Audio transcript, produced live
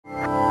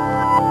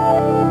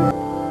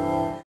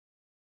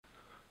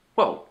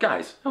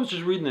guys, I was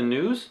just reading the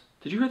news.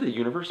 Did you hear the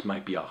universe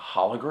might be a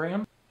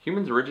hologram?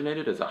 Humans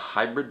originated as a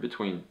hybrid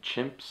between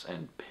chimps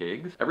and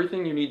pigs.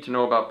 Everything you need to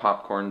know about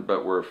popcorn,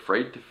 but we're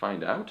afraid to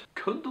find out.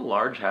 Could the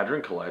Large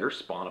Hadron Collider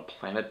spawn a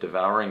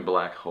planet-devouring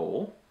black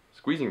hole?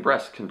 Squeezing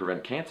breasts can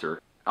prevent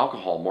cancer.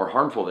 Alcohol more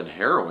harmful than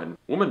heroin.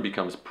 Woman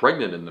becomes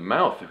pregnant in the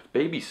mouth with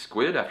baby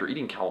squid after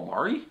eating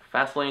calamari.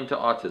 Fast lane to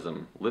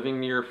autism. Living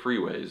near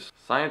freeways.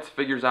 Science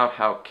figures out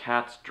how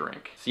cats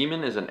drink.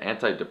 Semen is an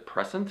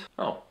antidepressant?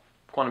 Oh,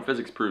 quantum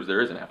physics proves there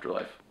is an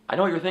afterlife. I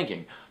know what you're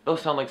thinking.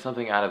 Those sound like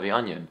something out of The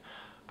Onion.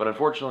 But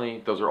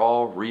unfortunately, those are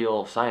all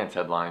real science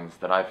headlines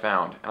that I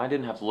found, and I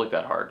didn't have to look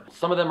that hard.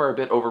 Some of them are a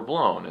bit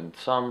overblown, and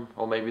some,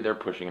 well, maybe they're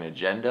pushing an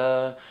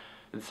agenda,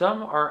 and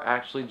some are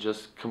actually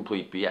just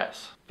complete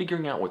BS.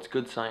 Figuring out what's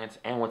good science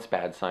and what's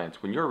bad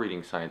science when you're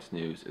reading science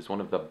news is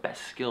one of the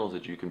best skills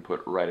that you can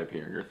put right up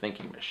here in your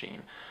thinking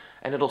machine,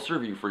 and it'll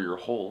serve you for your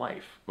whole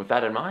life. With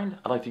that in mind,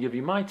 I'd like to give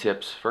you my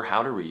tips for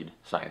how to read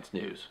science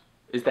news.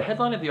 Is the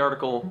headline of the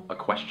article a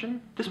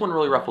question? This one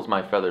really ruffles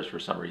my feathers for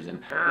some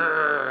reason.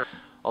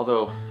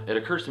 Although, it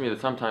occurs to me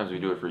that sometimes we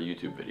do it for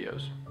YouTube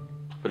videos.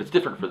 But it's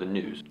different for the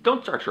news.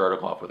 Don't start your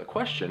article off with a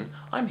question.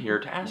 I'm here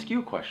to ask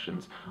you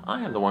questions.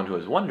 I am the one who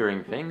is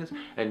wondering things,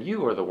 and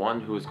you are the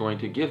one who is going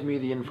to give me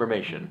the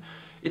information.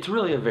 It's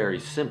really a very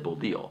simple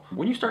deal.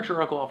 When you start your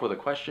article off with a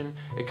question,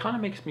 it kind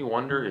of makes me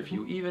wonder if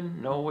you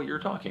even know what you're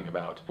talking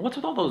about. What's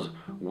with all those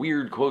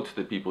weird quotes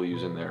that people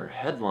use in their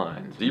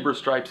headlines? Zebra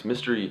stripes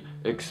mystery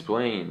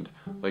explained.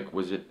 Like,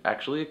 was it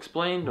actually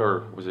explained,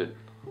 or was it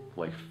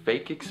like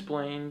fake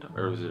explained,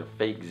 or was it a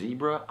fake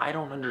zebra? I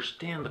don't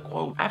understand the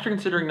quote. After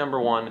considering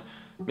number one,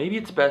 maybe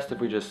it's best if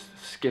we just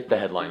skip the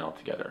headline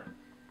altogether.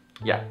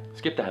 Yeah,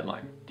 skip the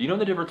headline. Do you know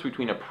the difference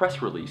between a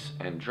press release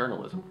and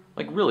journalism?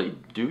 Like, really,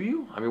 do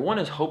you? I mean, one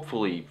is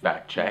hopefully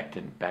fact-checked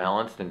and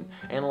balanced and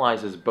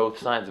analyzes both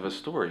sides of a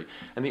story,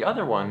 and the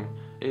other one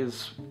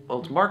is, well,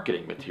 it's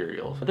marketing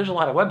materials. But there's a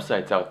lot of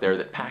websites out there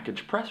that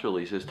package press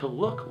releases to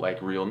look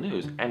like real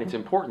news, and it's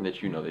important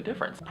that you know the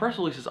difference. Press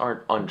releases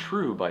aren't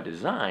untrue by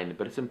design,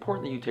 but it's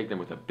important that you take them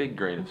with a big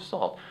grain of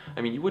salt.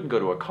 I mean, you wouldn't go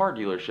to a car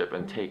dealership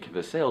and take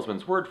the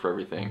salesman's word for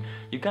everything.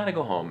 You've got to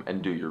go home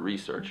and do your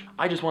research.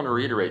 I just want to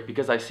reiterate,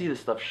 because I see this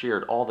stuff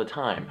shared all the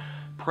time,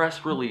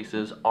 press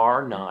releases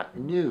are not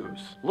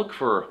news. Look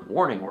for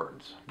warning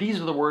words.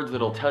 These are the words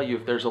that'll tell you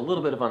if there's a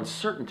little bit of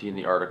uncertainty in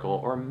the article,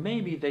 or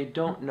maybe they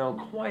don't know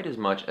quite as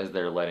much as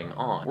they're letting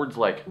on. Words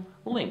like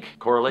link,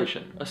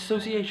 correlation,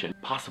 association,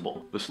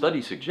 possible, the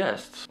study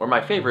suggests, or my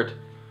favorite,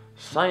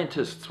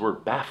 scientists were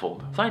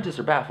baffled. Scientists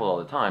are baffled all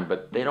the time,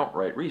 but they don't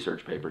write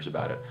research papers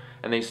about it.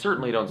 And they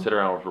certainly don't sit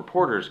around with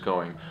reporters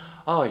going,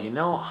 oh, you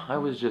know,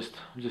 I'm just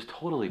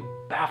totally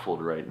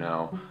baffled right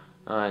now.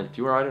 Do you want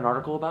to write an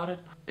article about it?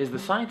 Is the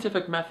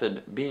scientific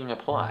method being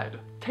applied?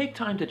 Take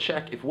time to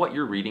check if what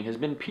you're reading has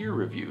been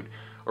peer-reviewed.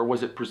 Or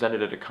was it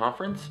presented at a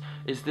conference?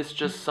 Is this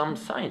just some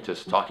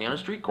scientist talking on a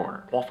street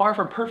corner? While far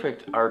from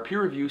perfect, our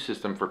peer review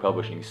system for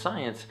publishing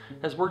science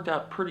has worked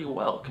out pretty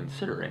well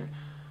considering.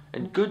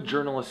 And good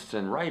journalists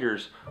and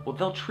writers, well,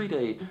 they'll treat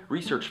a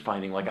research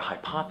finding like a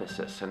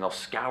hypothesis, and they'll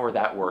scour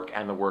that work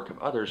and the work of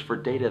others for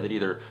data that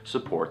either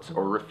supports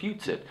or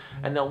refutes it.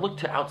 And they'll look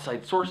to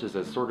outside sources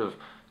as sort of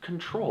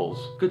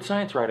controls. Good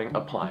science writing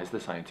applies the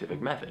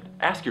scientific method.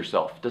 Ask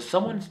yourself, does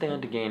someone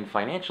stand to gain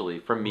financially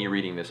from me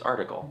reading this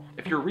article?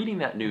 If you're reading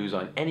that news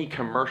on any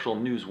commercial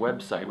news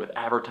website with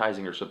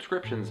advertising or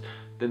subscriptions,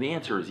 then the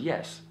answer is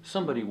yes.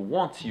 Somebody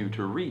wants you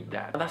to read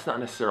that. Now, that's not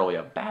necessarily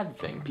a bad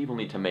thing. People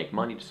need to make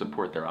money to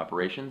support their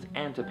operations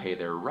and to pay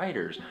their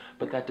writers,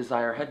 but that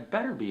desire had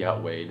better be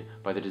outweighed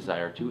by the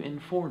desire to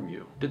inform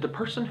you. Did the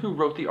person who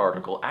wrote the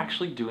article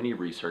actually do any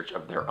research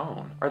of their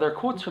own? Are there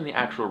quotes from the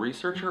actual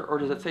researcher, or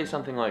does it say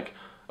something like,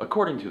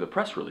 according to the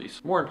press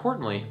release? More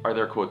importantly, are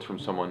there quotes from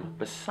someone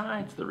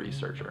besides the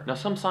researcher? Now,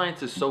 some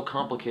science is so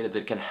complicated that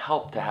it can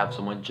help to have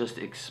someone just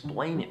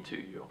explain it to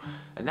you.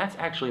 And that's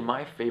actually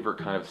my favorite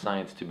kind of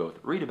science to both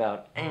read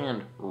about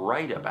and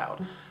write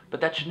about.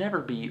 But that should never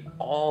be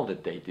all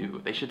that they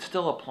do. They should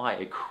still apply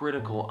a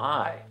critical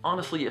eye.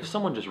 Honestly, if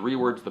someone just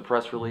rewords the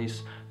press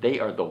release, they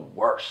are the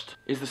worst.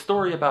 Is the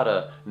story about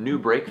a new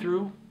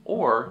breakthrough,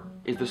 or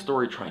is the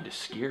story trying to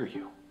scare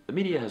you? The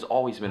media has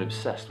always been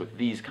obsessed with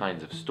these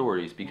kinds of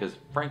stories because,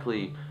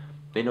 frankly,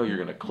 they know you're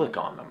going to click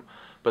on them.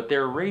 But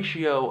their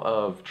ratio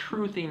of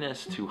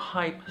truthiness to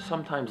hype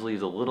sometimes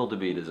leaves a little to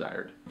be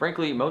desired.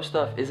 Frankly, most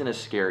stuff isn't as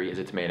scary as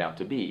it's made out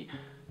to be.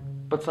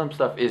 But some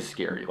stuff is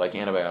scary, like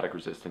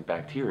antibiotic-resistant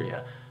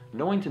bacteria.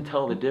 Knowing to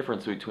tell the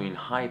difference between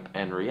hype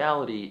and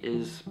reality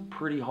is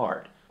pretty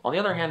hard. On the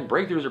other hand,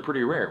 breakthroughs are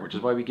pretty rare, which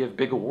is why we give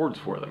big awards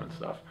for them and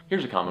stuff.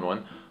 Here's a common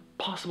one.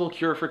 Possible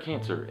cure for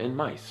cancer in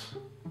mice.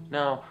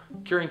 Now,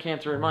 curing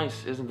cancer in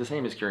mice isn't the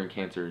same as curing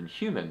cancer in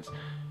humans.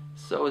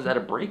 So is that a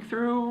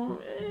breakthrough?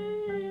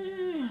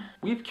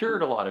 We've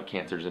cured a lot of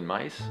cancers in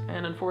mice,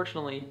 and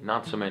unfortunately,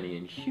 not so many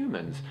in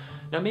humans.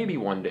 Now maybe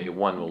one day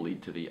one will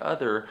lead to the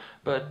other,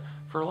 but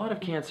for a lot of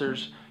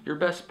cancers, your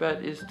best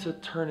bet is to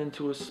turn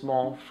into a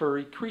small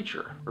furry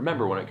creature.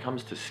 Remember, when it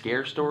comes to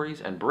scare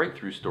stories and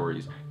breakthrough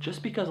stories,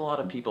 just because a lot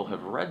of people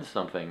have read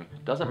something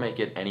doesn't make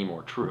it any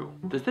more true.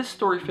 Does this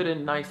story fit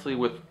in nicely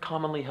with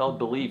commonly held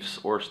beliefs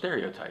or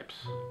stereotypes?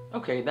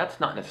 Okay, that's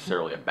not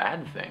necessarily a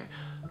bad thing,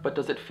 but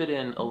does it fit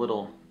in a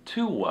little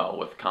too well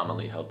with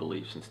commonly held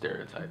beliefs and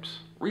stereotypes?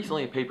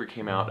 Recently, a paper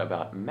came out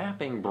about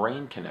mapping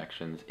brain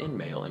connections in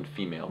male and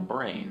female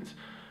brains,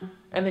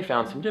 and they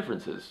found some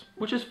differences,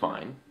 which is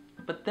fine,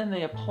 but then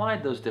they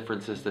applied those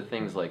differences to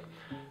things like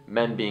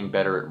men being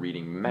better at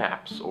reading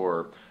maps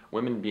or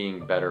women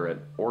being better at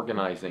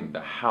organizing the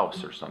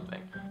house or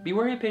something. Be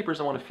wary of papers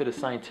that want to fit a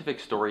scientific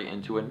story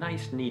into a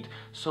nice, neat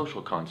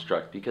social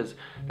construct, because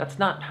that's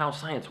not how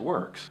science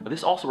works. But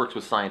this also works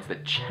with science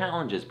that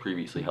challenges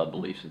previously held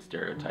beliefs and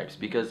stereotypes,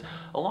 because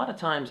a lot of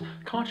times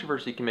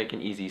controversy can make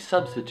an easy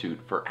substitute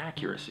for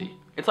accuracy.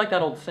 It's like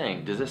that old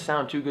saying, does this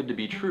sound too good to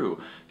be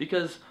true?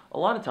 Because a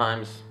lot of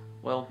times,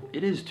 well,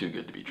 it is too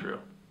good to be true.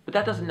 But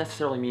that doesn't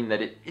necessarily mean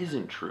that it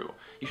isn't true.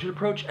 You should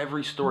approach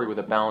every story with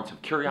a balance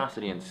of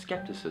curiosity and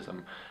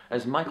skepticism.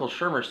 As Michael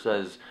Shermer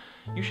says,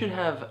 you should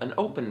have an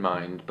open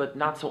mind, but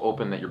not so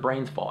open that your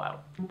brains fall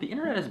out. The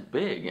internet is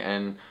big,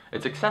 and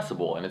it's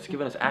accessible, and it's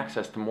given us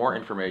access to more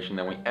information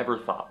than we ever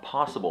thought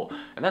possible,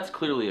 and that's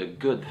clearly a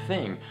good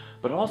thing,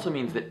 but it also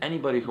means that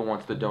anybody who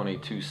wants to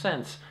donate 2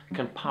 cents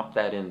can pop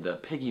that in the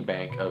piggy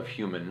bank of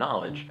human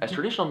knowledge. As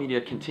traditional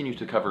media continues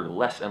to cover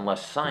less and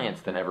less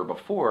science than ever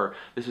before,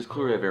 this is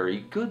clearly a very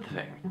good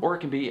thing, or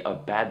it can be a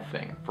bad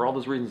thing, for all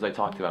those reasons I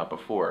talked about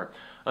before.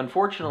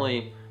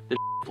 Unfortunately, the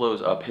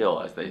flows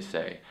uphill, as they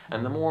say,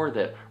 and the more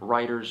that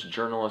writers,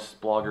 journalists,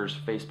 bloggers,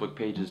 Facebook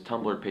pages,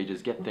 Tumblr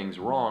pages get things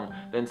wrong,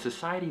 then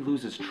society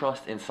loses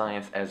trust in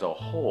science as a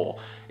whole.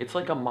 It's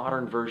like a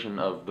modern version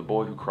of The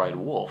Boy Who Cried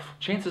Wolf.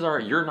 Chances are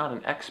you're not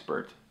an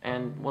expert,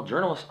 and, well,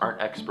 journalists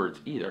aren't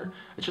experts either.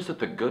 It's just that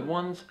the good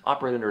ones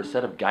operate under a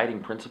set of guiding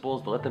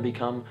principles that let them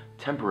become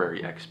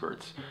temporary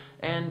experts,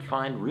 and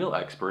find real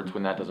experts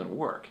when that doesn't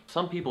work.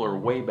 Some people are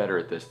way better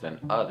at this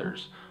than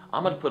others.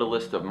 I'm going to put a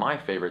list of my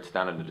favorites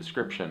down in the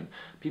description.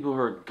 People who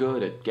are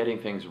good at getting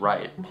things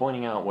right,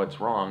 pointing out what's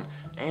wrong,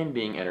 and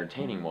being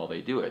entertaining while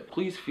they do it.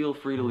 Please feel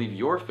free to leave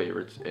your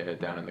favorites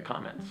down in the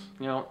comments.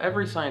 You know,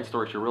 every science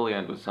story should really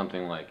end with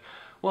something like,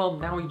 well,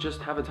 now we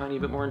just have a tiny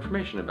bit more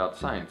information about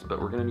science,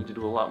 but we're going to need to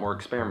do a lot more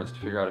experiments to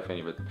figure out if any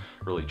of it's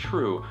really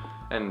true.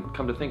 And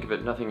come to think of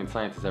it, nothing in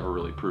science is ever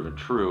really proven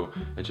true.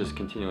 It's just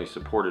continually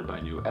supported by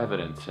new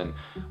evidence. And,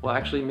 well,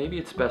 actually, maybe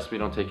it's best we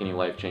don't take any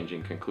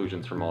life-changing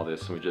conclusions from all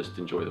this and we just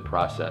enjoy the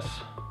process.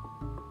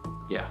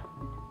 Yeah,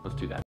 let's do that.